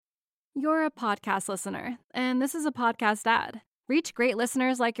You're a podcast listener, and this is a podcast ad. Reach great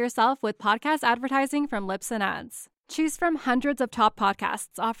listeners like yourself with podcast advertising from Libsyn Ads. Choose from hundreds of top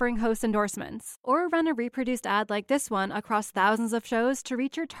podcasts offering host endorsements, or run a reproduced ad like this one across thousands of shows to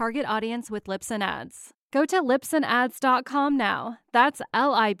reach your target audience with Libsyn Ads. Go to libsynads.com now. That's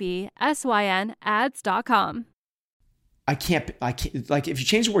LIBSYN ads.com. I can't, like if you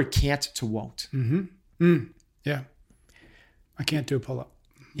change the word can't to won't. Yeah. I can't do a pull-up.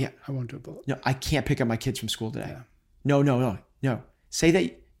 Yeah. I won't do a pull-up. No, I can't pick up my kids from school today. Yeah. No. Say that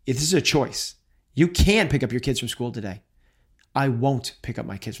if this is a choice. You can pick up your kids from school today. I won't pick up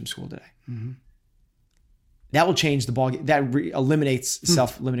my kids from school today. Mm-hmm. That will change the ball. That eliminates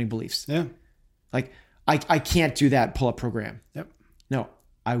self-limiting beliefs. Yeah. Like I can't do that pull-up program. Yep. No,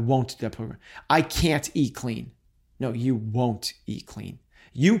 I won't do that program. I can't eat clean. No, you won't eat clean.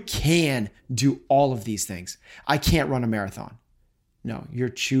 You can do all of these things. I can't run a marathon. No, you're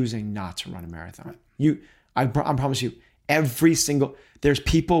choosing not to run a marathon. I promise you, there's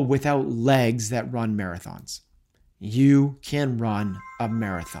people without legs that run marathons. You can run a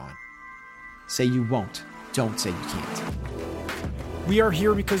marathon. Say you won't. Don't say you can't. We are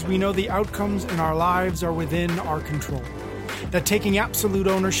here because we know the outcomes in our lives are within our control. That taking absolute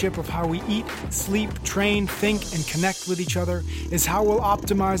ownership of how we eat, sleep, train, think, and connect with each other is how we'll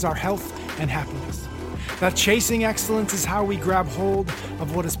optimize our health and happiness. That chasing excellence is how we grab hold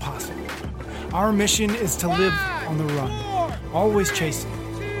of what is possible. Our mission is to live on the run, always chasing,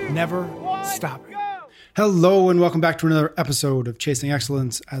 never stopping. Hello and welcome back to another episode of Chasing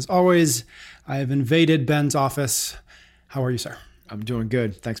Excellence. As always, I have invaded Ben's office. How are you, sir? I'm doing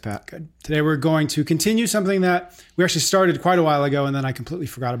good. Thanks, Pat. Good. Today we're going to continue something that we actually started quite a while ago and then I completely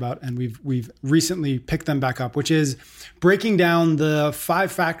forgot about, and we've recently picked them back up, which is breaking down the 5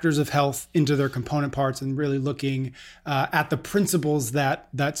 factors of health into their component parts and really looking at the principles that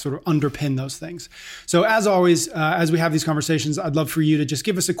sort of underpin those things. So as always, as we have these conversations, I'd love for you to just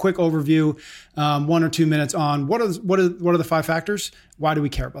give us a quick overview, 1 or 2 minutes on what are the 5 factors? Why do we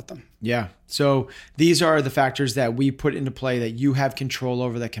care about them? Yeah. So these are the factors that we put into play that you have control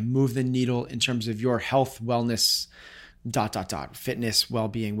over that can move the needle in terms of your health, wellness, fitness,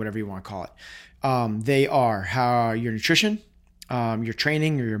 well-being, whatever you want to call it. They are how your nutrition, your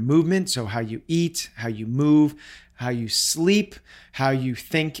training or your movement. So how you eat, how you move, how you sleep, how you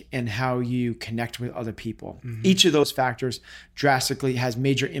think, and how you connect with other people. Mm-hmm. Each of those factors drastically has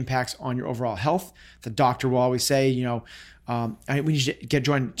major impacts on your overall health. The doctor will always say, we need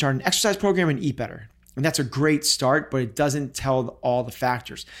to start an exercise program and eat better. And that's a great start, but it doesn't tell all the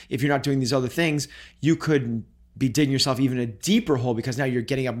factors. If you're not doing these other things, you could be digging yourself even a deeper hole because now you're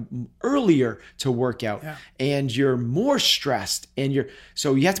getting up earlier to work out and you're more stressed.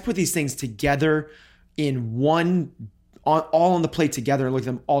 So you have to put these things together in one, all on the plate together and look at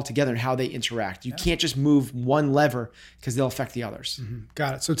them all together and how they interact. You can't just move one lever because they'll affect the others. Mm-hmm.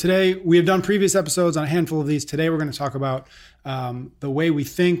 Got it. So today we have done previous episodes on a handful of these. Today we're going to talk about the way we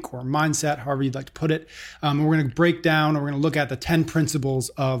think or mindset, however you'd like to put it. We're going to break down, or we're going to look at the 10 principles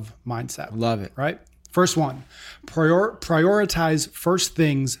of mindset. Love it. Right? First one, prioritize first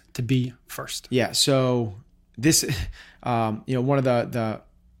things to be first. Yeah. So this, one of the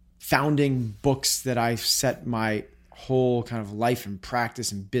founding books that I've set my whole kind of life and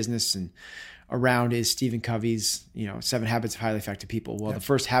practice and business and around is Stephen Covey's, 7 Habits of Highly Effective People. Well, the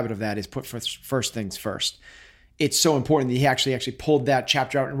first habit of that is put first things first. It's so important that he actually pulled that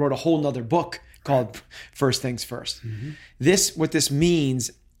chapter out and wrote a whole nother book called First Things First. Mm-hmm. What this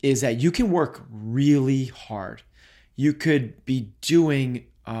means is that you can work really hard. You could be doing,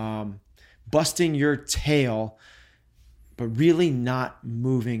 busting your tail, but really not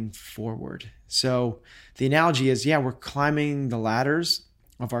moving forward. So the analogy is, we're climbing the ladders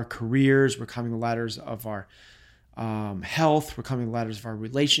of our careers. We're climbing the ladders of our health. We're climbing the ladders of our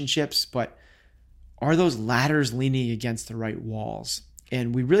relationships. But are those ladders leaning against the right walls?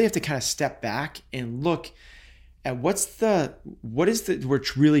 And we really have to kind of step back and look at what is we're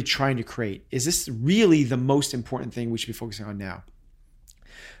really trying to create. Is this really the most important thing we should be focusing on now?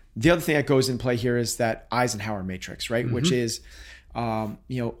 The other thing that goes in play here is that Eisenhower matrix, right? Mm-hmm. Which is,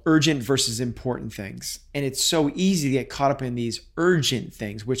 urgent versus important things. And it's so easy to get caught up in these urgent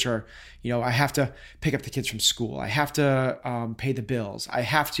things, which are, I have to pick up the kids from school. I have to pay the bills. I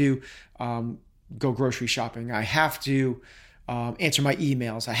have to go grocery shopping. I have to answer my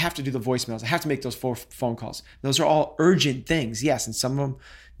emails. I have to do the voicemails. I have to make those 4 phone calls. Those are all urgent things. Yes. And some of them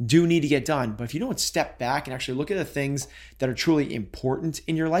do need to get done. But if you don't step back and actually look at the things that are truly important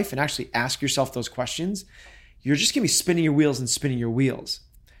in your life and actually ask yourself those questions, you're just going to be spinning your wheels.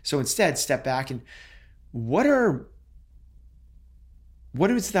 So instead, step back and what are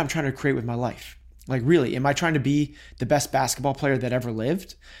what is it that I'm trying to create with my life? Like, really, am I trying to be the best basketball player that ever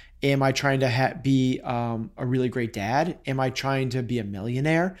lived? Am I trying to be a really great dad? Am I trying to be a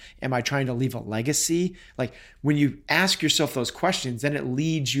millionaire? Am I trying to leave a legacy? Like, when you ask yourself those questions, then it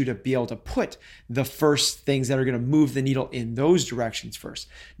leads you to be able to put the first things that are going to move the needle in those directions first.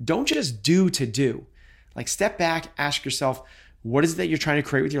 Don't just do to do. Like, step back, ask yourself, what is it that you're trying to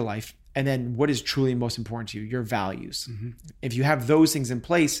create with your life? And then what is truly most important to you? Your values. Mm-hmm. If you have those things in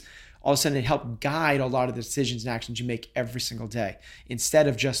place, all of a sudden it helps guide a lot of the decisions and actions you make every single day. Instead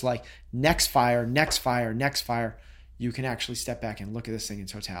of just like next fire, you can actually step back and look at this thing in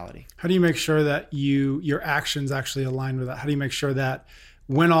totality. How do you make sure that your actions actually align with that? How do you make sure that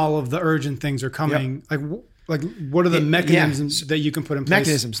when all of the urgent things are coming, like what are the mechanisms that you can put in place?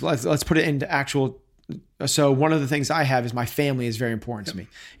 Mechanisms. Let's put it into actual. So one of the things I have is my family is very important to me,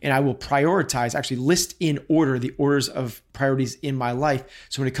 and I will prioritize, actually list in order the orders of priorities in my life.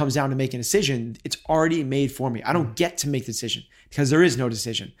 So when it comes down to making a decision, it's already made for me. I don't get to make the decision because there is no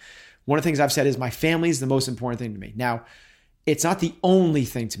decision. One of the things I've said is my family is the most important thing to me. Now, it's not the only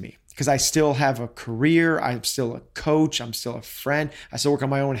thing to me because I still have a career. I'm still a coach. I'm still a friend. I still work on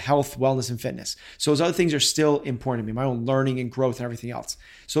my own health, wellness, and fitness. So those other things are still important to me, my own learning and growth and everything else.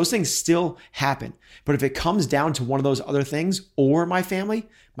 So those things still happen. But if it comes down to one of those other things or my family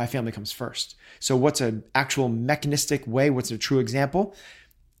comes first. So what's an actual mechanistic way? What's a true example?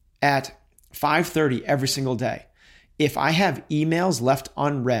 At 5:30 every single day, if I have emails left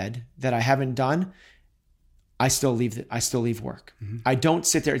unread that I haven't done, I still leave work. Mm-hmm. I don't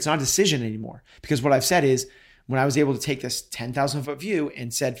sit there. It's not a decision anymore because what I've said is when I was able to take this 10,000 foot view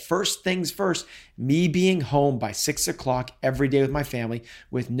and said, first things first, me being home by 6 o'clock every day with my family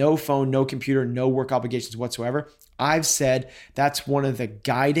with no phone, no computer, no work obligations whatsoever. I've said that's one of the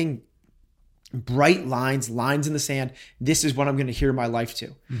guiding bright lines in the sand. This is what I'm going to hear my life to.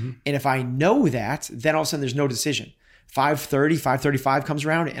 Mm-hmm. And if I know that, then all of a sudden there's no decision. 5:30, 5:35 comes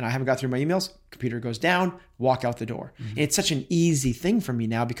around and I haven't got through my emails, computer goes down, walk out the door. Mm-hmm. And it's such an easy thing for me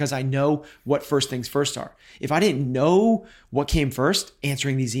now because I know what first things first are. If I didn't know what came first,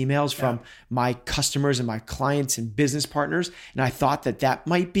 answering these emails from my customers and my clients and business partners, and I thought that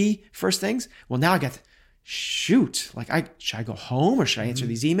might be first things, well, now I got, should I go home or should I answer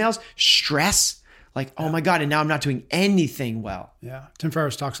these emails? Stress. Like, oh my God, and now I'm not doing anything well. Yeah. Tim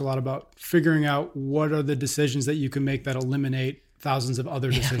Ferriss talks a lot about figuring out what are the decisions that you can make that eliminate thousands of other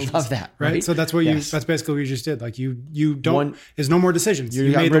decisions. I love that. Right? So that's what that's basically what you just did. Like you don't, there's no more decisions.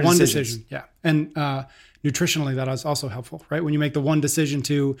 You made the one decision. Yeah. And nutritionally, that is also helpful, right? When you make the one decision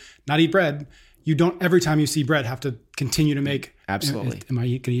to not eat bread, you don't, every time you see bread, have to continue to make. Absolutely. Am I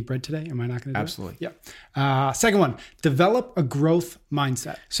going to eat bread today? Am I not going to do Absolutely. it? Yeah. Second one, develop a growth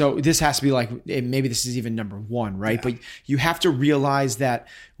mindset. So this has to be like, maybe this is even number one, right? Yeah. But you have to realize that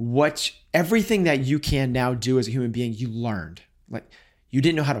everything that you can now do as a human being, you learned. Like you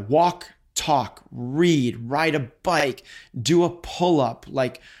didn't know how to walk, talk, read, ride a bike, do a pull-up,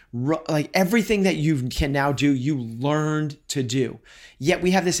 like everything that you can now do, you learned to do. Yet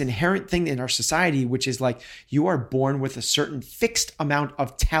we have this inherent thing in our society, which is like you are born with a certain fixed amount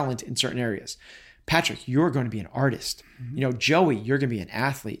of talent in certain areas. Patrick, you're going to be an artist. Mm-hmm. Joey, you're going to be an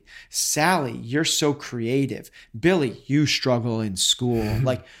athlete. Sally, you're so creative. Billy, you struggle in school.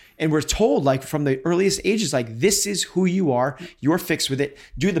 And we're told from the earliest ages, this is who you are. You're fixed with it.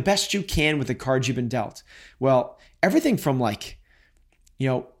 Do the best you can with the cards you've been dealt. Well, everything from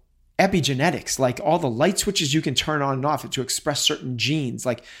epigenetics, all the light switches you can turn on and off to express certain genes,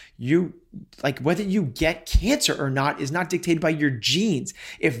 whether you get cancer or not is not dictated by your genes.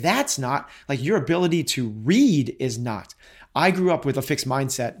 If that's not, your ability to read is not. I grew up with a fixed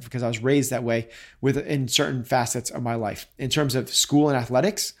mindset because I was raised that way in certain facets of my life. In terms of school and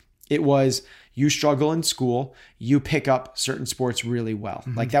athletics, it was you struggle in school, you pick up certain sports really well.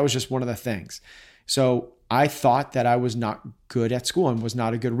 Mm-hmm. That was just one of the things. So I thought that I was not good at school and was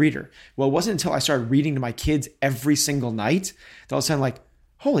not a good reader. Well, it wasn't until I started reading to my kids every single night that all of a sudden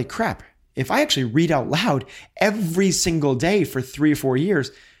holy crap, if I actually read out loud every single day for 3 or 4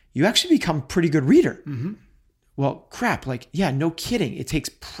 years, you actually become a pretty good reader. Mm-hmm. Well, crap, no kidding. It takes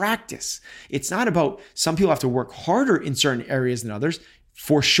practice. It's not about some people have to work harder in certain areas than others.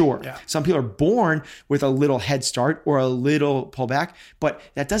 For sure. Yeah. Some people are born with a little head start or a little pullback, but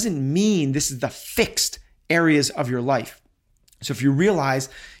that doesn't mean this is the fixed areas of your life. So if you realize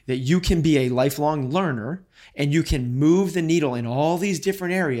that you can be a lifelong learner and you can move the needle in all these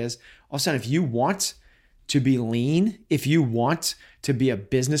different areas, all of a sudden, if you want to be lean, if you want to be a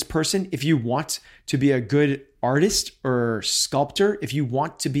business person, if you want to be a good artist or sculptor, if you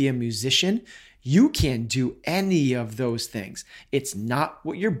want to be a musician, You can't do any of those things. It's not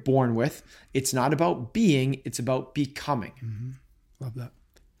what you're born with. It's not about being, it's about becoming. Mm-hmm. Love that.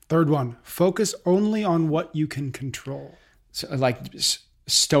 Third one, focus only on what you can control. So like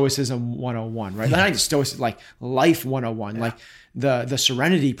Stoicism 101, right? Not just Stoicism, like life 101, like the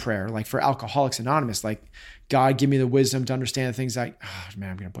Serenity Prayer, like for Alcoholics Anonymous, like God, give me the wisdom to understand the things I'm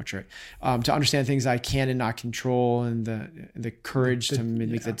going to butcher it, to understand things I can and not control, and the courage to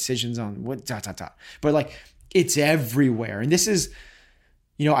make the decisions on what, But like, it's everywhere. And this is,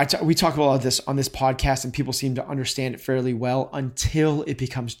 we talk about this on this podcast, and people seem to understand it fairly well until it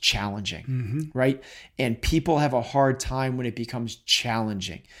becomes challenging, right? And people have a hard time when it becomes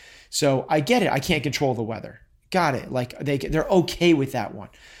challenging. So I get it. I can't control the weather. Got it. Like they're okay with that one.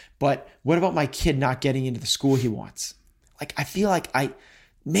 But what about my kid not getting into the school he wants? Like, I feel like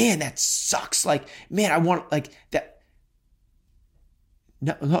man, that sucks. Like, man, I want like that.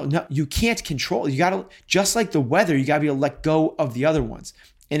 No, you can't control. You got to, just like the weather, you got to be able to let go of the other ones.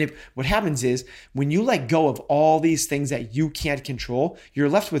 And what happens is when you let go of all these things that you can't control, you're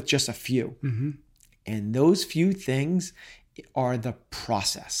left with just a few. And those few things are the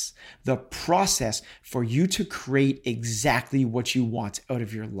process for you to create exactly what you want out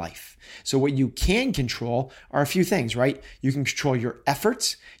of your life. So what you can control are a few things, right? You can control your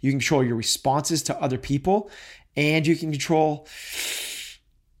efforts, you can control your responses to other people, and you can control,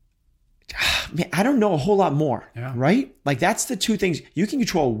 man, I don't know a whole lot more, right? Like that's the two things. You can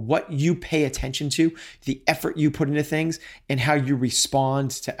control what you pay attention to, the effort you put into things, and how you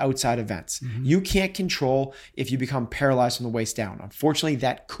respond to outside events. You can't control if you become paralyzed from the waist down. Unfortunately,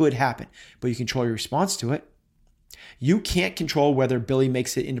 that could happen, but you control your response to it. You can't control whether Billy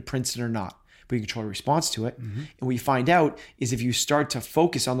makes it into Princeton or not, but you control your response to it. And what you find out is if you start to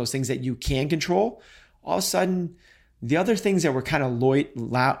focus on those things that you can control, all of a sudden, the other things that were kind of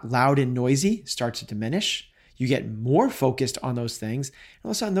loud and noisy start to diminish. You get more focused on those things. And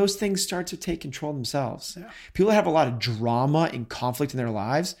all of a sudden, those things start to take control of themselves. People that have a lot of drama and conflict in their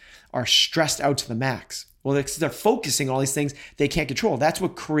lives are stressed out to the max. Well, they're focusing on all these things they can't control. That's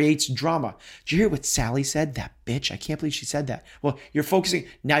what creates drama. Did you hear what Sally said? That bitch. I can't believe she said that. Well, you're focusing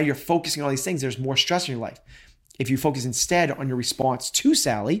on all these things. There's more stress in your life. If you focus instead on your response to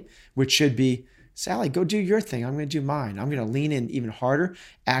Sally, which should be, Sally, go do your thing. I'm going to do mine. I'm going to lean in even harder.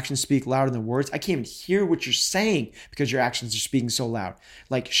 Actions speak louder than words. I can't even hear what you're saying because your actions are speaking so loud.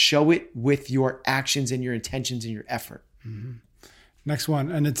 Like, show it with your actions and your intentions and your effort. Next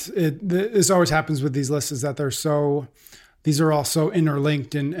one. And this always happens with these lists, is that these are all so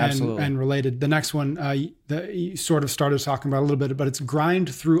interlinked and related. The next one, you sort of started talking about a little bit, but it's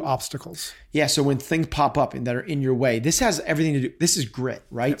grind through obstacles. Yeah. So when things pop up and that are in your way, this has everything to do. This is grit,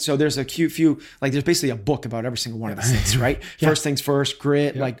 right? So there's a few, like there's basically a book about every single one of these things, right? First things first,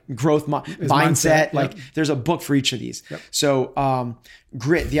 grit, like growth mindset. Like there's a book for each of these. So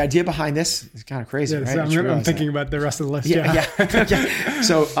grit, the idea behind this is kind of crazy, right? I'm thinking about the rest of the list.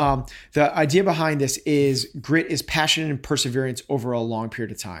 So the idea behind this is grit is passion and perseverance over a long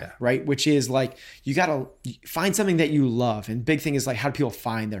period of time, right? Which is like, you got to find something that you love. And big thing is like, how do people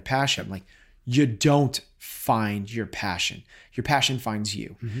find their passion? Like, you don't find your passion. Your passion finds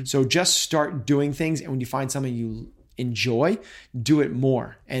you. So just start doing things. And when you find something you enjoy, do it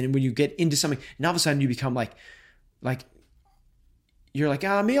more. And when you get into something, and all of a sudden you become like you're like,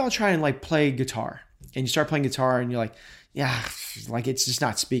 maybe I'll try and like play guitar. And you start playing guitar and you're like, like it's just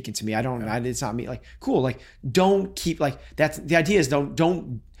not speaking to me. It's not me. Like, cool. Like, don't keep like that's the idea is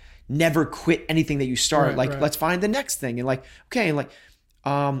don't never quit anything that you start. Let's find the next thing. And like, okay. And like,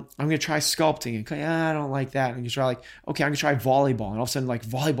 I'm going to try sculpting, and okay, I don't like that. And you try like, okay, I'm going to try volleyball. And all of a sudden like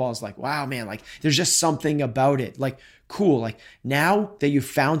volleyball is like, wow, man, like there's just something about it. Like, cool. Like now that you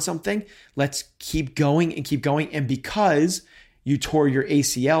found something, let's keep going and keep going. And because you tore your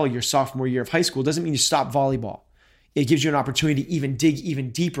ACL your sophomore year of high school, doesn't mean you stop volleyball. It gives you an opportunity to even dig even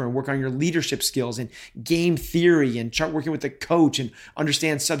deeper and work on your leadership skills and game theory and start working with the coach and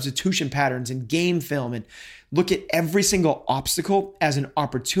understand substitution patterns and game film and look at every single obstacle as an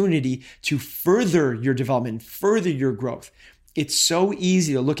opportunity to further your development, further your growth. It's so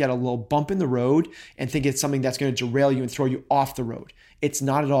easy to look at a little bump in the road and think it's something that's going to derail you and throw you off the road. It's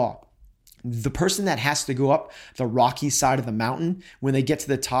not at all. The person that has to go up the rocky side of the mountain when they get to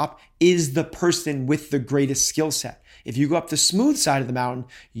the top is the person with the greatest skill set. If you go up the smooth side of the mountain,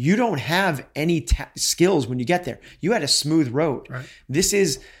 you don't have any skills when you get there. You had a smooth road. Right. This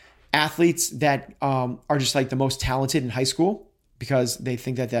is athletes that are just like the most talented in high school, because they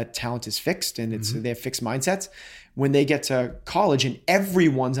think that talent is fixed and they have fixed mindsets. When they get to college and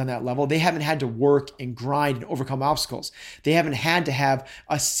everyone's on that level, they haven't had to work and grind and overcome obstacles. They haven't had to have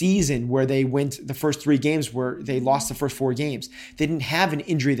a season where they went the first 3 games where they lost the first 4 games. They didn't have an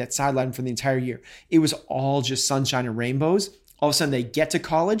injury that sidelined them for the entire year. It was all just sunshine and rainbows. All of a sudden they get to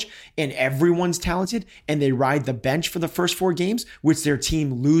college and everyone's talented and they ride the bench for the first 4 games, which their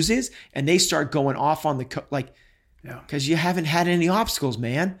team loses, and they start going off on because you haven't had any obstacles,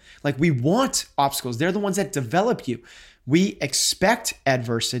 man. Like, we want obstacles. They're the ones that develop you. We expect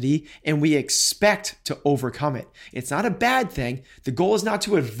adversity and we expect to overcome it. It's not a bad thing. The goal is not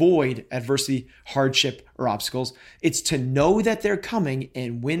to avoid adversity, hardship, or obstacles. It's to know that they're coming,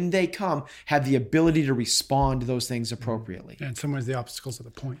 and when they come, have the ability to respond to those things appropriately. Yeah, in some ways, the obstacles are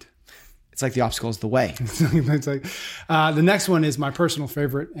the point. It's like the obstacle is the way. It's like, the next one is my personal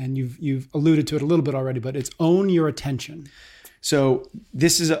favorite, and you've alluded to it a little bit already, but it's own your attention. So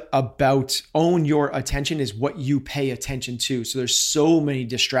this is about own your attention is what you pay attention to. So there's so many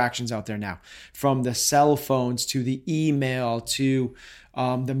distractions out there now, from the cell phones to the email to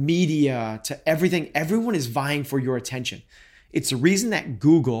the media to everything. Everyone is vying for your attention. It's the reason that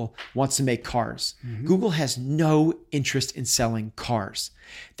Google wants to make cars. Google has no interest in selling cars.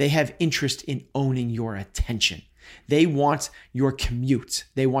 They have interest in owning your attention. They want your commute.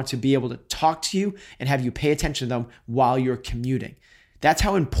 They want to be able to talk to you and have you pay attention to them while you're commuting. That's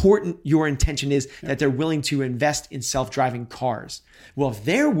how important your intention is, that they're willing to invest in self-driving cars. Well, if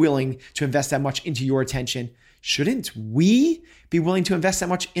they're willing to invest that much into your attention, shouldn't we be willing to invest that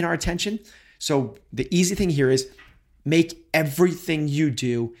much in our attention? So the easy thing here is make everything you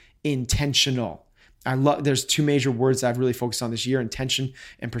do intentional. There's 2 major words that I've really focused on this year: intention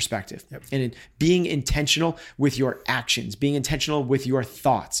and perspective. And being intentional with your actions, being intentional with your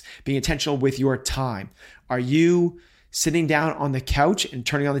thoughts, being intentional with your time. Are you sitting down on the couch and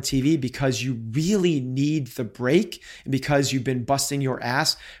turning on the TV because you really need the break and because you've been busting your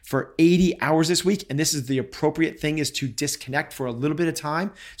ass for 80 hours this week, and this is the appropriate thing, is to disconnect for a little bit of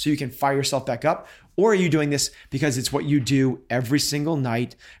time so you can fire yourself back up? Or are you doing this because it's what you do every single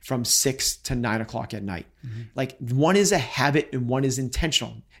night from 6 to 9 o'clock at night? Like, one is a habit and one is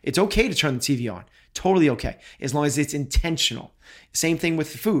intentional. It's okay to turn the TV on. Totally okay, as long as it's intentional. Same thing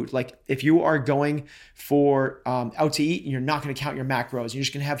with food. Like, if you are going for out to eat and you're not going to count your macros, you're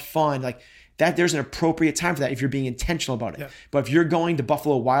just going to have fun, like that, there's an appropriate time for that if you're being intentional about it. But if you're going to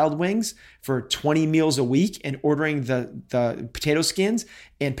Buffalo Wild Wings for 20 meals a week and ordering the potato skins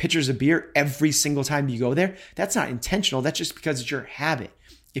and pitchers of beer every single time you go there, that's not intentional. That's just because it's your habit.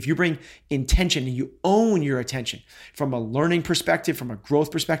 If you bring intention and you own your attention from a learning perspective, from a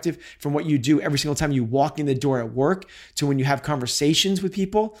growth perspective, from what you do every single time you walk in the door at work to when you have conversations with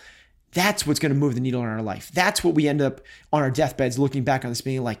people, that's what's going to move the needle in our life. That's what we end up on our deathbeds looking back on this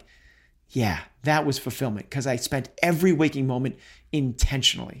being like, yeah, that was fulfillment because I spent every waking moment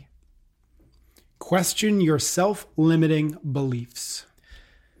intentionally. Question your self-limiting beliefs.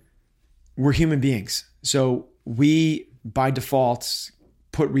 We're human beings. So we, by default,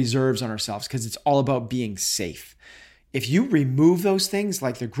 put reserves on ourselves because it's all about being safe. If you remove those things,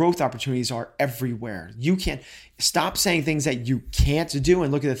 like, the growth opportunities are everywhere. You can't stop saying things that you can't do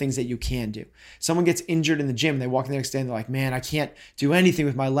and look at the things that you can do. Someone gets injured in the gym and they walk in the next day and they're like, man, I can't do anything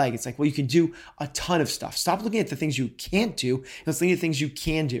with my leg. It's like, well, you can do a ton of stuff. Stop looking at the things you can't do and let's look at the things you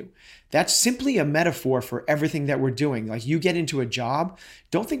can do. That's simply a metaphor for everything that we're doing. Like, you get into a job,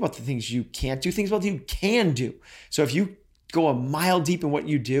 don't think about the things you can't do, think about what you can do. So if you go a mile deep in what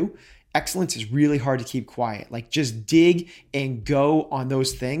you do, excellence is really hard to keep quiet. Like, just dig and go on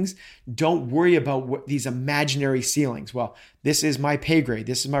those things. Don't worry about these imaginary ceilings. Well, this is my pay grade.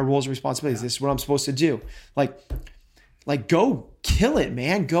 This is my roles and responsibilities. This is what I'm supposed to do. Like go kill it,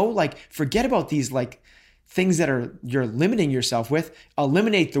 man. Go, like, forget about these, like, things that you're limiting yourself with.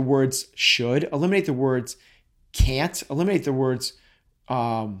 Eliminate the words should, eliminate the words can't, eliminate the words,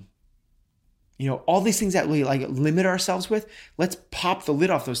 all these things that we, like, limit ourselves with. Let's pop the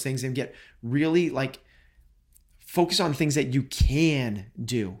lid off those things and get really, like, focus on things that you can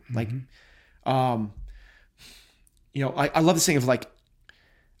do. Like, I love this thing of, like,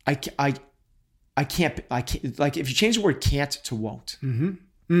 I can't, like, if you change the word can't to won't.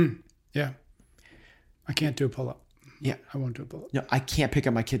 Yeah. I can't do a pull-up. Yeah. I won't do a pull-up. No, I can't pick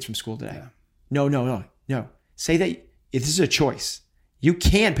up my kids from school today. Yeah. No. Say that if this is a choice. You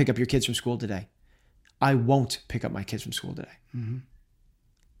can pick up your kids from school today. I won't pick up my kids from school today.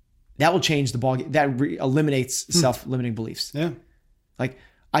 That will change the ballgame. That eliminates self-limiting beliefs. Yeah. Like,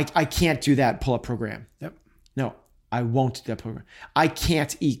 I can't do that pull-up program. Yep. No, I won't do that program. I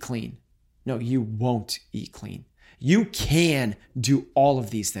can't eat clean. No, you won't eat clean. You can do all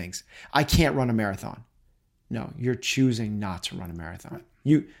of these things. I can't run a marathon. No, you're choosing not to run a marathon.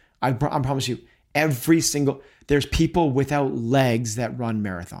 I promise you, there's people without legs that run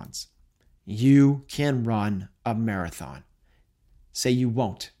marathons. You can run a marathon. Say you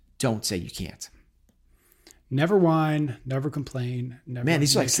won't. Don't say you can't. Never whine, never complain. Never Man,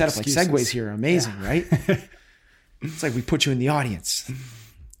 these are like set up like segues here. Amazing, Yeah. right? It's like we put you in the audience.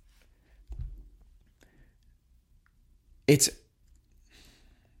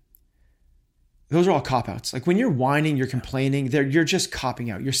 Those are all cop-outs. Like when you're whining, you're complaining, you're just copping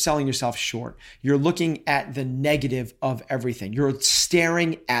out. You're selling yourself short. You're looking at the negative of everything. You're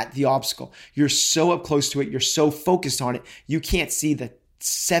staring at the obstacle. You're so up close to it. You're so focused on it. You can't see the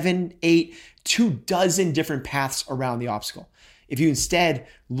 7, 8, 24 different paths around the obstacle. If you instead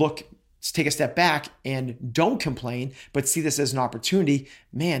take a step back and don't complain, but see this as an opportunity,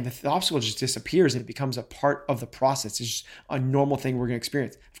 man, the obstacle just disappears and it becomes a part of the process. It's just a normal thing we're going to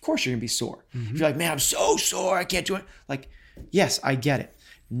experience. Of course, you're going to be sore. If you're like, man, I'm so sore, I can't do it. Like, yes, I get it.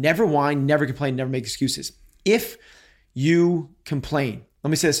 Never whine, never complain, never make excuses. If you complain,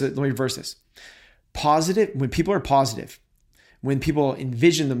 let me say this, let me reverse this. When people are positive, when people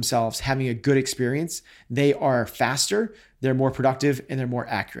envision themselves having a good experience, they are faster, they're more productive, and they're more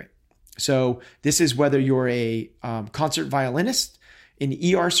accurate. So this is whether you're a concert violinist, an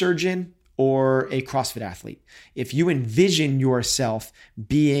ER surgeon, or a CrossFit athlete. If you envision yourself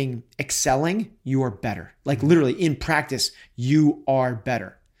excelling, you are better. Like literally in practice, you are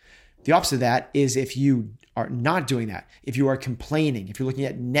better. The opposite of that is if you are not doing that, if you are complaining, if you're looking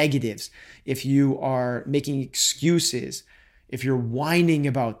at negatives, if you are making excuses, if you're whining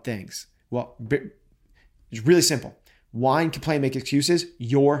about things, well, it's really simple. Whine, complain, make excuses,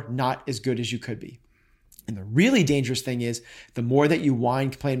 you're not as good as you could be. And the really dangerous thing is the more that you whine,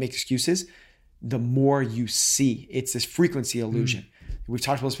 complain, make excuses, the more you see. It's this frequency illusion. We've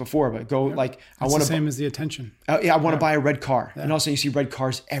talked about this before, but I want the same as the attention. I want to buy a red car. Yeah. And also you see red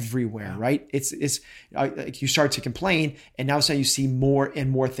cars everywhere, right? It's like you start to complain and now suddenly you see more and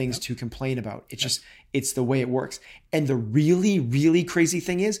more things to complain about. It's the way it works. And the really, really crazy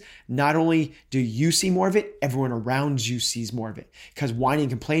thing is not only do you see more of it, everyone around you sees more of it because whining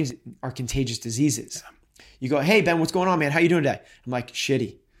and complaining are contagious diseases. Yeah. You go, hey, Ben, what's going on, man? How you doing today? I'm like,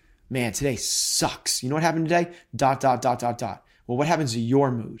 shitty. Man, today sucks. You know what happened today? ... Well, what happens to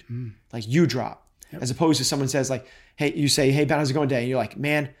your mood? Like you drop. Yep. As opposed to someone says like, hey, you say, hey, Ben, how's it going today? And you're like,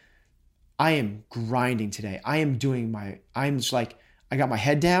 man, I am grinding today. I'm just like, I got my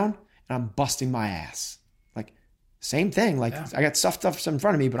head down and I'm busting my ass. Like same thing. Like I got stuff in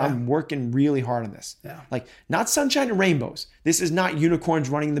front of me, but I'm working really hard on this. Yeah. Like not sunshine and rainbows. This is not unicorns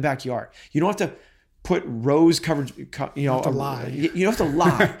running in the backyard. You don't have to put rose covered, you don't have to lie. You don't have to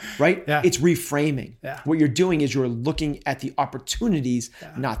lie, right? Yeah. It's reframing. Yeah. What you're doing is you're looking at the opportunities,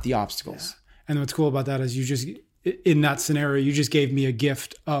 not the obstacles. Yeah. And what's cool about that is in that scenario, you just gave me a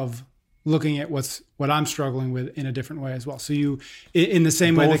gift of looking at what I'm struggling with in a different way as well. So you, in the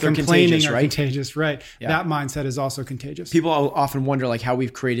same way that complaining are contagious, right? Yeah. That mindset is also contagious. People often wonder like how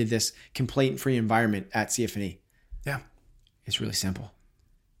we've created this complaint-free environment at CF&E. Yeah. It's really simple.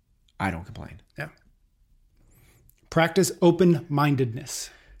 I don't complain. Yeah. Practice open-mindedness.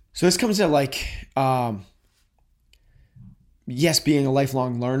 So this comes to like, yes, being a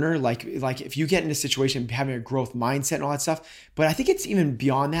lifelong learner, like if you get in a situation, having a growth mindset and all that stuff, but I think it's even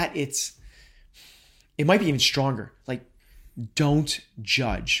beyond that. It might be even stronger. Like, don't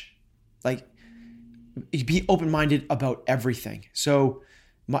judge. Like, be open-minded about everything. So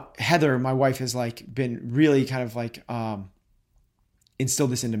Heather, my wife, has like been really kind of like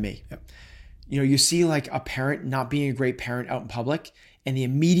instilled this into me. Yep. You see like a parent not being a great parent out in public, and the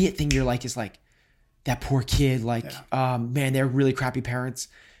immediate thing you're like is like, that poor kid, like, man, they're really crappy parents.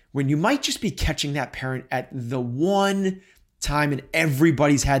 When you might just be catching that parent at the one time, and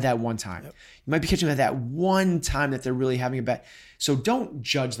everybody's had that one time. Yep. You might be catching them at that one time that they're really having a bad. So don't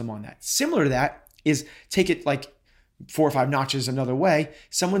judge them on that. Similar to that is take it like 4 or 5 notches another way.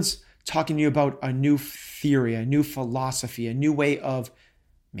 Someone's talking to you about a new theory, a new philosophy, a new way of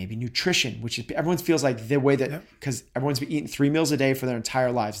maybe nutrition, which is everyone feels like the way that, because everyone's been eating 3 meals a day for their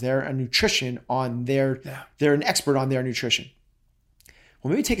entire lives. They're a nutrition on they're an expert on their nutrition.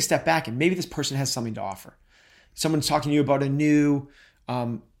 Well, maybe take a step back and maybe this person has something to offer. Someone's talking to you about a new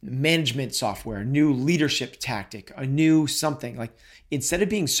management software, a new leadership tactic, a new something. Like instead of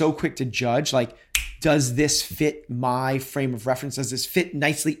being so quick to judge, like, does this fit my frame of reference? Does this fit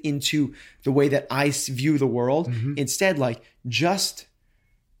nicely into the way that I view the world? Mm-hmm. Instead, like just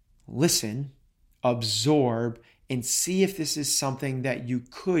listen, absorb, and see if this is something that you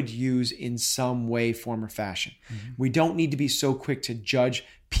could use in some way, form, or fashion. We don't need to be so quick to judge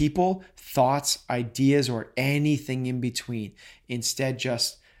people, thoughts, ideas, or anything in between. Instead,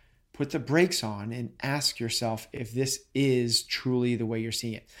 just put the brakes on and ask yourself if this is truly the way you're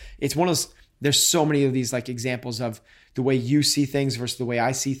seeing it. It's one of those, there's so many of these like examples of the way you see things versus the way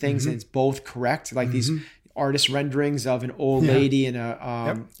I see things, and it's both correct. Like these artist renderings of an old lady and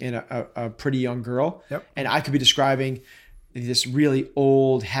a pretty young girl. And I could be describing this really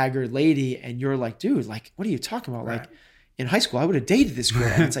old, haggard lady, and you're like, dude, like, what are you talking about? Like, in high school, I would have dated this girl.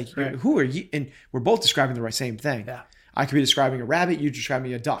 And it's like, who are you? And we're both describing the same thing. I could be describing a rabbit, you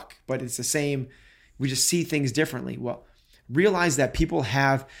describing a duck, but it's the same. We just see things differently. Well, realize that people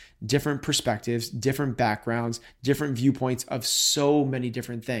have different perspectives, different backgrounds, different viewpoints of so many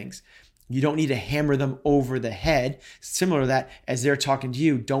different things. You don't need to hammer them over the head. Similar to that, as they're talking to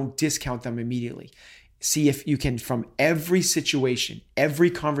you, don't discount them immediately. See if you can, from every situation, every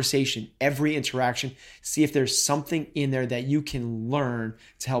conversation, every interaction, see if there's something in there that you can learn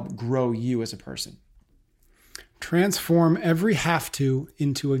to help grow you as a person. Transform every have to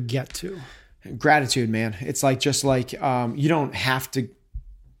into a get to. Gratitude, man. It's like, just like, you don't have to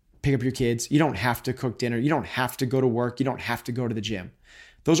pick up your kids. You don't have to cook dinner. You don't have to go to work. You don't have to go to the gym.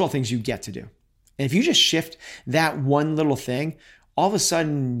 Those are all things you get to do. And if you just shift that one little thing, all of a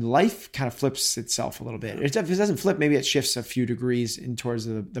sudden life kind of flips itself a little bit. If it doesn't flip, maybe it shifts a few degrees in towards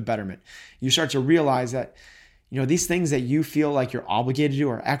the betterment. You start to realize that, you know, these things that you feel like you're obligated to do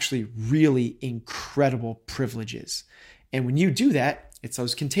are actually really incredible privileges. And when you do that, it's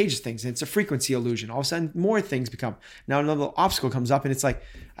those contagious things, and it's a frequency illusion. All of a sudden, more things become. Now another obstacle comes up, and it's like,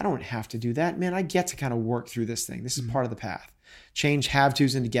 I don't have to do that, man. I get to kind of work through this thing. This is part of the path. Change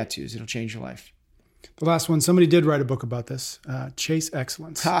have-tos into get-tos. It'll change your life. The last one, somebody did write a book about this. Chase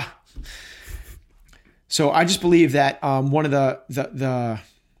Excellence. So I just believe that one of the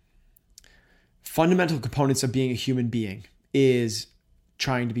fundamental components of being a human being is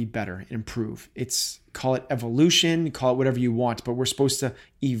trying to be better and improve. It's, call it evolution, call it whatever you want, but we're supposed to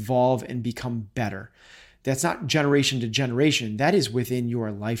evolve and become better. That's not generation to generation. That is within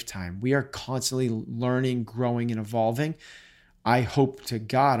your lifetime. We are constantly learning, growing, and evolving. I hope to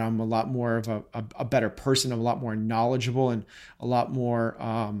God I'm a lot more of a better person. I'm a lot more knowledgeable and a lot more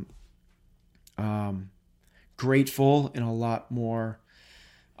grateful and a lot more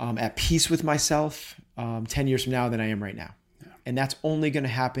at peace with myself 10 years from now than I am right now. And that's only going to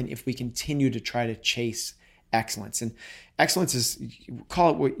happen if we continue to try to chase excellence. And excellence is,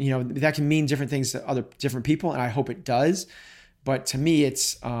 call it what, you know, that can mean different things to other different people. And I hope it does. But to me,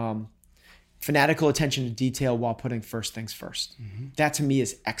 it's fanatical attention to detail while putting first things first. That to me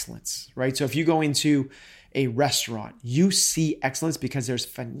is excellence, right? So if you go into a restaurant, you see excellence because there's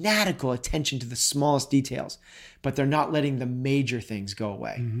fanatical attention to the smallest details, but they're not letting the major things go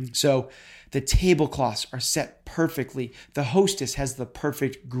away. So the tablecloths are set perfectly. The hostess has the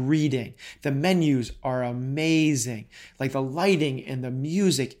perfect greeting. The menus are amazing. Like the lighting and the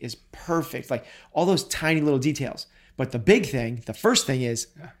music is perfect. Like all those tiny little details. But the big thing, the first thing is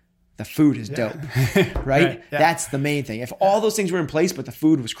the food is dope, right? That's the main thing. If all those things were in place, but the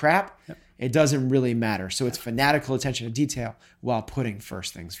food was crap, it doesn't really matter. So it's fanatical attention to detail while putting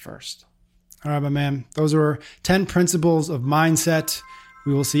first things first. All right, my man. Those are 10 principles of mindset.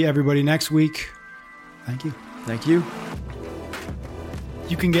 We will see everybody next week. Thank you. Thank you.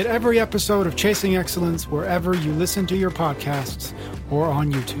 You can get every episode of Chasing Excellence wherever you listen to your podcasts or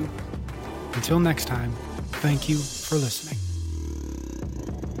on YouTube. Until next time, thank you for listening.